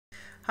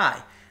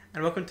Hi,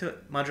 and welcome to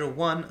Module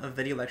 1 of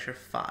Video Lecture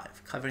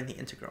 5, covering the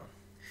integral.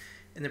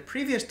 In the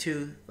previous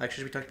two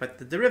lectures, we talked about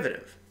the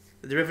derivative.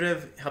 The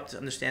derivative helped us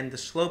understand the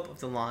slope of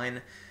the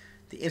line,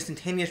 the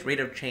instantaneous rate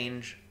of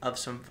change of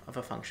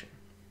a function.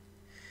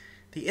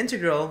 The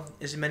integral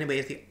is in many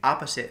ways the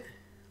opposite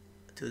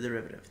to the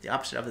derivative, the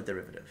opposite of the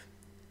derivative.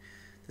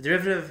 The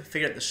derivative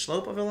figured out the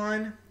slope of a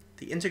line.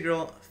 The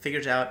integral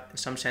figures out, in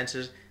some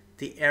senses,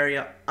 the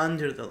area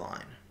under the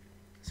line.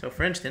 So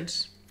for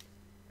instance,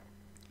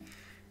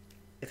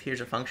 if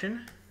here's a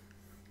function,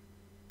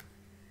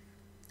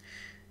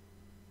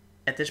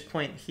 at this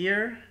point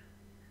here,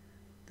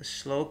 the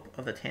slope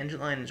of the tangent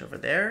line is over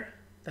there.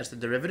 That's the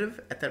derivative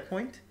at that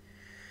point.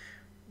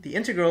 The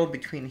integral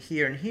between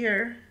here and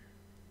here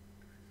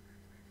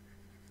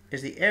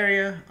is the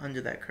area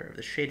under that curve,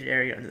 the shaded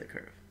area under the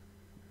curve.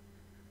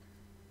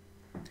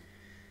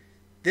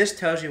 This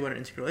tells you what an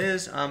integral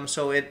is.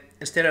 So it,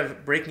 instead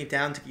of breaking it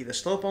down to give you the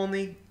slope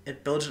only,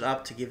 it builds it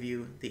up to give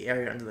you the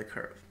area under the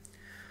curve.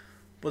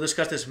 We'll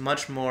discuss this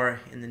much more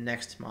in the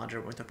next module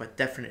when we talk about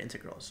definite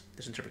integrals,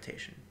 this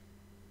interpretation.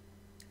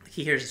 The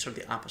key here is sort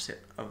of the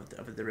opposite of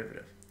the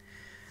derivative.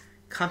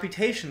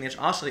 Computationally, it's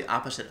also the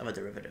opposite of a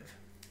derivative.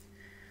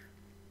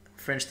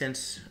 For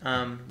instance,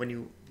 when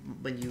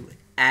you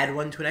add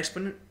one to an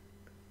exponent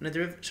in a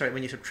derivative,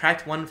 when you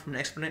subtract one from an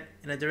exponent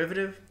in a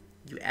derivative,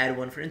 you add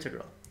one for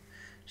integral.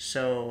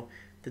 So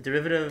the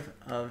derivative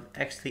of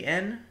x to the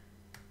n,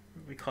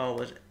 recall,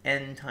 was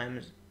n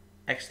times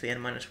x to the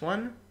n minus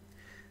 1.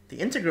 The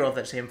integral of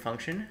that same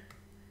function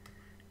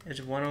is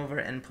 1 over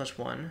n plus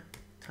 1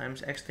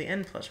 times x to the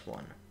n plus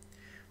 1.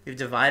 We've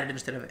divided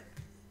instead of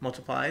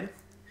multiplied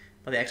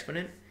by the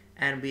exponent,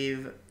 and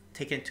we've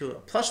taken it to a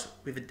plus.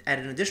 We've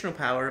added an additional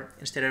power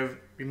instead of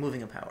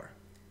removing a power.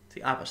 It's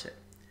the opposite.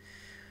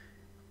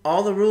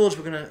 All the rules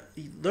we're going to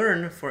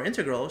learn for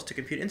integrals, to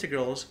compute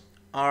integrals,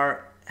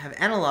 have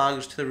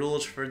analogs to the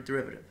rules for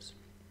derivatives.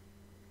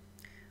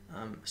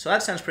 So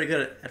that sounds pretty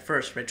good at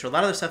first, right? So a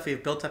lot of the stuff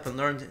we've built up and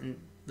learned in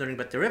learning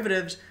about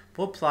derivatives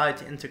will apply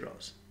to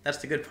integrals. That's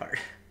the good part.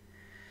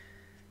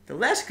 The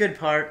less good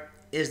part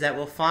is that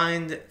we'll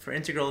find for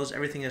integrals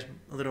everything is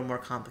a little more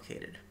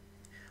complicated.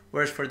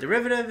 Whereas for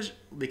derivatives,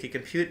 we could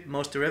compute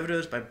most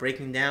derivatives by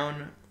breaking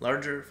down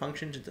larger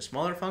functions into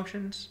smaller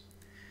functions.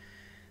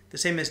 The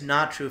same is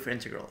not true for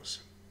integrals.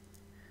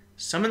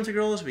 Some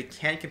integrals we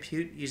can't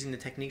compute using the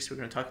techniques we're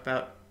going to talk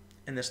about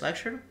in this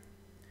lecture.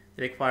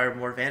 They require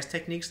more advanced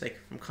techniques, like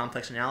from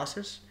complex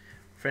analysis.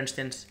 For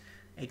instance,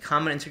 a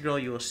common integral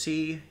you will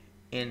see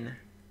in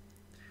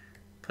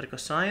political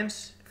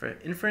science for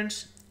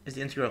inference is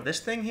the integral of this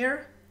thing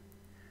here,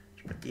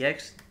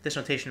 dx. This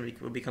notation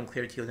will become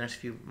clear to you in the next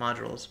few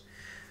modules.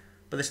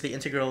 But this is the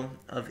integral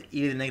of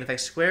e to the negative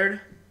x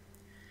squared.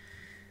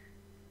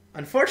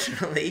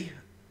 Unfortunately,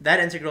 that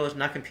integral is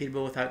not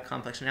computable without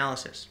complex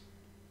analysis,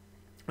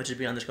 which is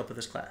beyond the scope of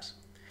this class.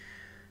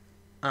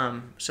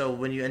 So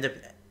when you end up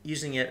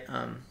using it,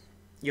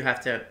 you have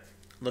to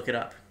look it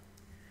up.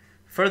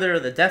 Further,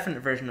 the definite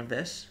version of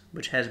this,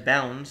 which has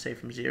bounds, say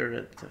from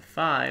 0 to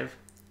 5,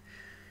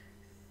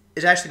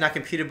 is actually not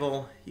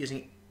computable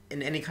using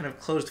in any kind of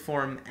closed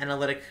form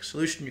analytic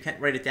solution. You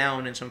can't write it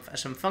down in some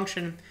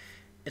function.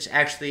 It's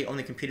actually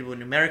only computable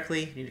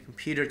numerically. You need a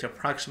computer to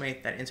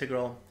approximate that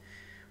integral,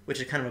 which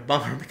is kind of a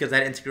bummer because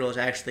that integral is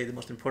actually the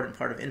most important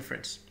part of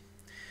inference.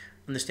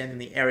 Understanding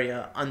the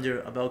area under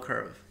a bell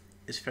curve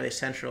is fairly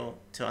central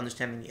to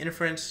understanding the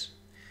inference,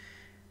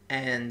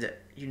 and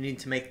you need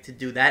to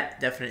do that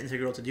definite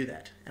integral to do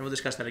that. And we'll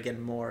discuss that again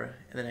more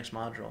in the next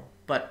module.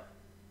 But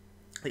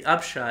the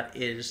upshot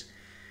is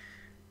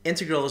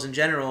integrals in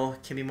general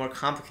can be more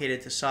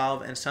complicated to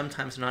solve and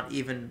sometimes not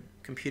even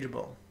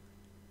computable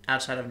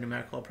outside of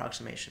numerical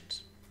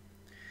approximations.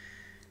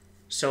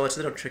 So it's a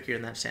little trickier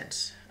in that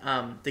sense.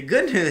 The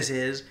good news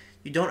is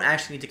you don't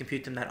actually need to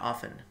compute them that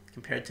often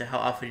compared to how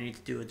often you need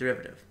to do a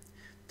derivative.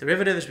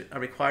 Derivatives are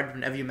required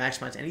whenever you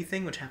maximize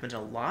anything, which happens a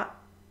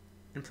lot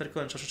in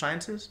political and social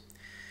sciences.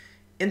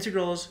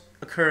 Integrals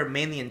occur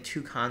mainly in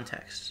two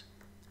contexts.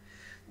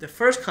 The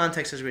first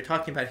context, as we're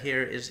talking about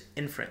here, is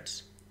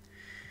inference.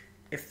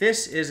 If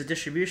this is a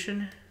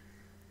distribution,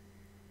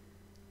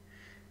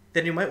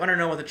 then you might want to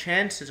know what the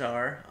chances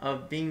are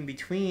of being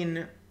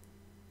between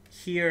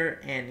here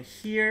and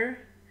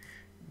here,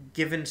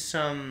 given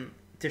some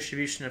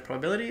distribution of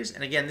probabilities.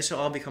 And again, this will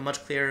all become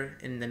much clearer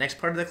in the next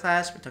part of the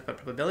class. We'll talk about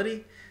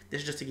probability.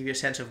 This is just to give you a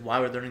sense of why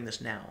we're learning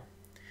this now.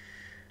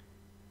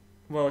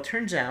 Well, it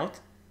turns out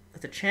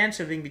that the chance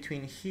of being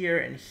between here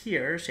and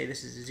here, say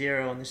this is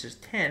 0 and this is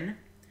 10,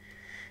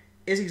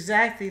 is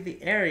exactly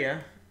the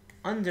area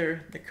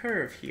under the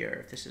curve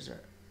here. If this is an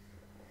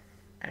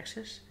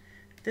axis,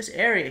 this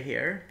area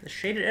here, the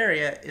shaded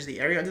area, is the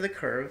area under the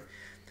curve,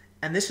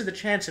 and this is the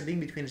chance of being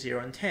between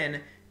 0 and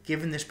 10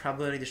 given this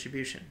probability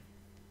distribution.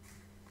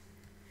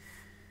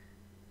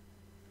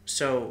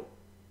 So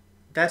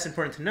that's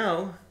important to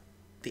know.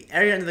 The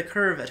area under the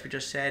curve, as we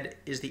just said,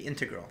 is the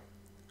integral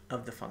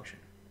of the function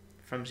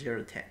from 0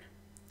 to 10.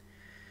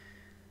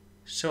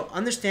 So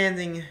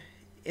understanding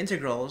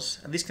integrals,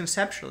 at least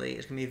conceptually,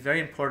 is going to be very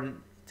important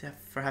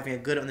for having a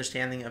good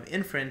understanding of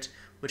inference,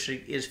 which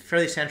is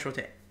fairly central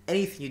to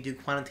anything you do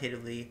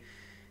quantitatively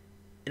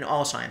in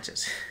all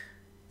sciences.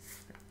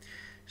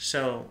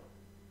 So,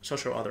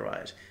 social or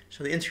otherwise.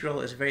 So the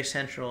integral is very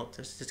central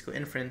to statistical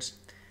inference.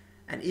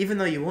 And even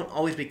though you won't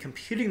always be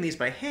computing these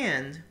by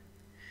hand,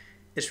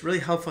 it's really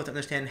helpful to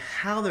understand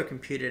how they're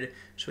computed.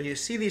 So when you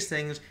see these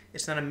things,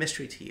 it's not a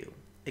mystery to you.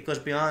 It goes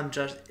beyond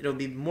just, it'll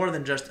be more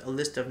than just a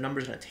list of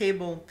numbers in a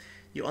table.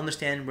 You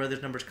understand where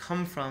those numbers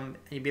come from, and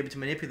you'll be able to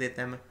manipulate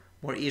them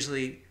more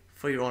easily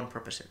for your own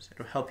purposes.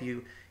 It'll help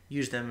you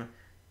use them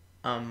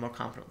more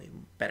confidently,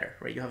 better,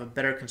 right? You have a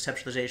better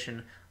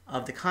conceptualization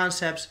of the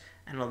concepts,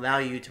 and it'll allow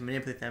you to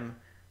manipulate them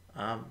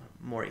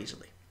more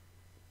easily.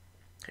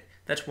 Okay,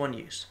 that's one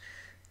use.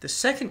 The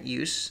second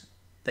use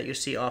that you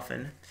see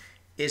often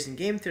is in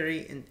game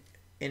theory,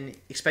 in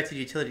expected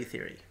utility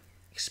theory.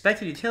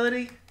 Expected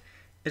utility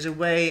is a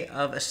way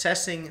of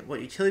assessing what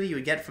utility you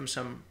would get from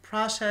some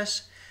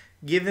process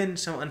given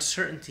some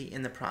uncertainty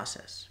in the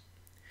process.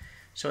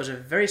 So as a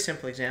very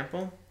simple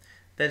example,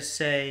 let's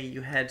say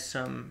you had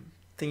some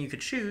thing you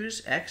could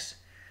choose, x,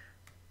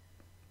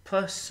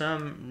 plus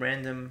some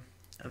random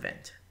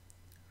event,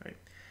 right?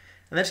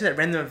 And let's say that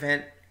random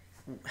event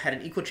had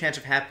an equal chance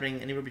of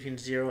happening anywhere between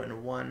 0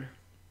 and 1.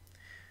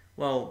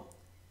 Well,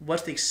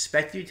 what's the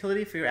expected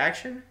utility for your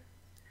action?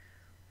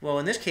 Well,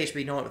 in this case,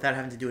 we know it without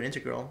having to do an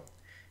integral.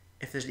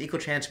 If there's an equal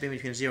chance of being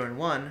between 0 and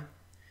 1,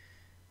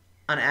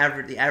 on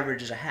average, the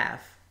average is a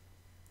half.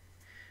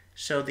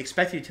 So the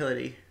expected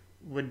utility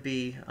would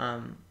be,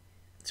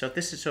 so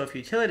if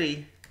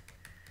utility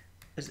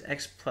is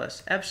x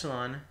plus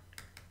epsilon,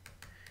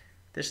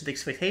 this is the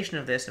expectation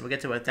of this, and we'll get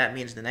to what that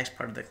means in the next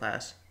part of the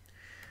class,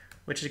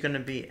 which is going to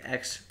be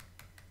x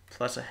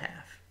plus a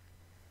half.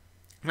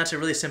 And that's a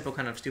really simple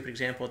kind of stupid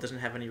example. It doesn't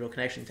have any real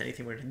connection to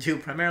anything we're going to do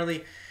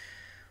primarily.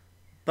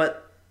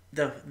 But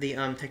the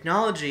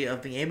technology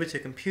of being able to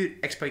compute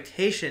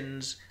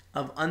expectations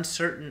of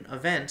uncertain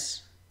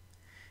events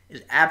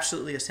is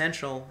absolutely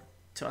essential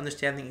to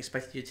understanding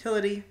expected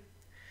utility.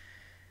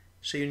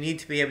 So you need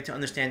to be able to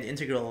understand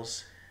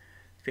integrals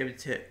to be able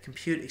to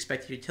compute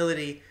expected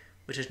utility,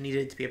 which is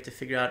needed to be able to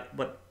figure out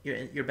what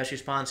your best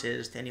response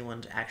is to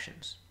anyone's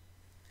actions.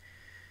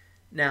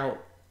 Now,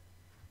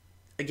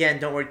 again,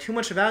 don't worry too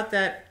much about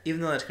that.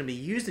 Even though that's going to be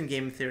used in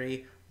game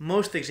theory,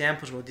 most of the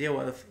examples we'll deal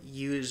with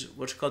use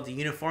what's called the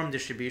uniform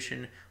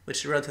distribution, which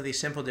is a relatively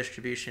simple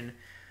distribution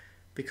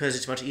because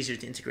it's much easier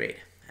to integrate.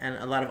 And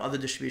a lot of other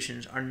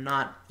distributions are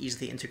not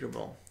easily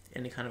integrable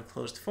in any kind of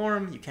closed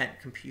form. You can't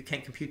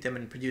compute them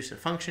and produce a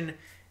function.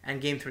 And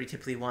game theory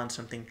typically wants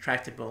something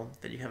tractable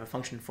that you have a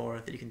function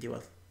for that you can deal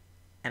with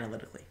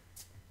analytically.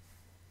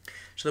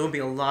 So there won't be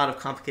a lot of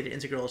complicated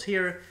integrals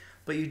here,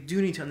 but you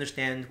do need to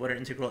understand what an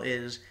integral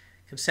is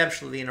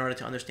conceptually in order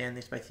to understand the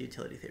expected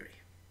utility theory.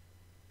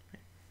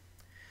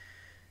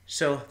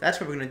 So that's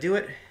where we're going to do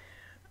it.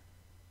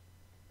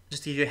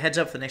 Just to give you a heads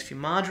up for the next few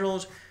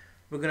modules,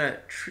 we're going to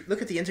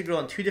look at the integral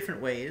in two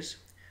different ways,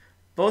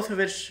 both of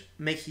which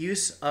make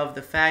use of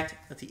the fact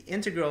that the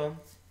integral,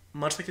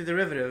 much like the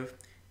derivative,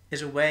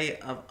 is a way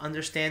of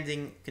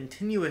understanding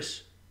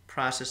continuous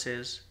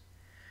processes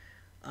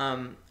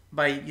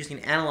by using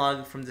an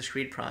analog from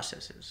discrete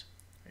processes.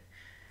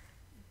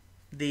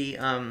 The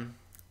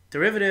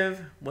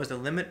derivative was the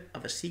limit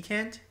of a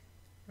secant.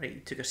 Right? You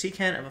took a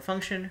secant of a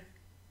function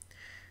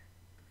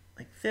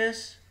like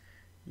this,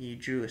 you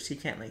drew a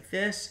secant like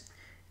this,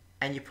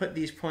 and you put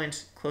these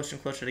points closer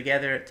and closer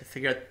together to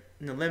figure out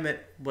in the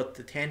limit what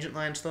the tangent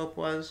line slope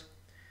was.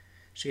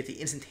 So you get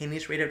the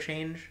instantaneous rate of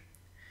change.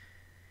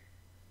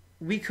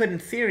 We could, in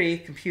theory,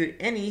 compute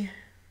any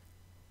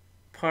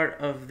part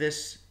of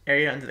this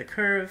area under the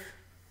curve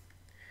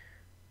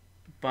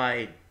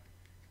by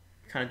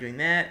kind of doing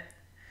that.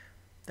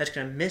 That's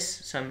going to miss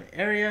some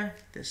area,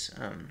 this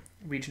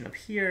region up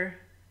here.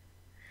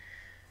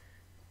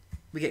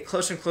 We get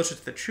closer and closer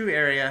to the true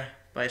area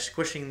by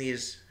squishing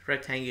these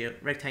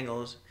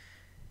rectangles.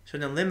 So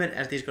in the limit,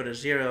 as these go to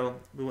 0,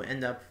 we will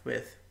end up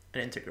with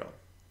an integral.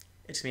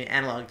 It's going to be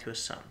an analog to a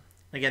sum.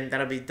 Again,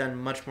 that'll be done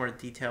much more in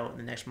detail in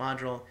the next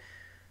module,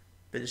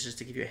 but this is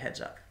to give you a heads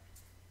up.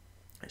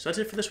 So that's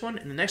it for this one.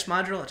 In the next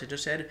module, as I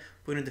just said,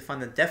 we're going to define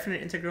the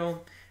definite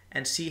integral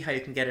and see how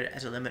you can get it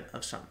as a limit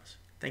of sums.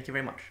 Thank you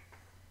very much.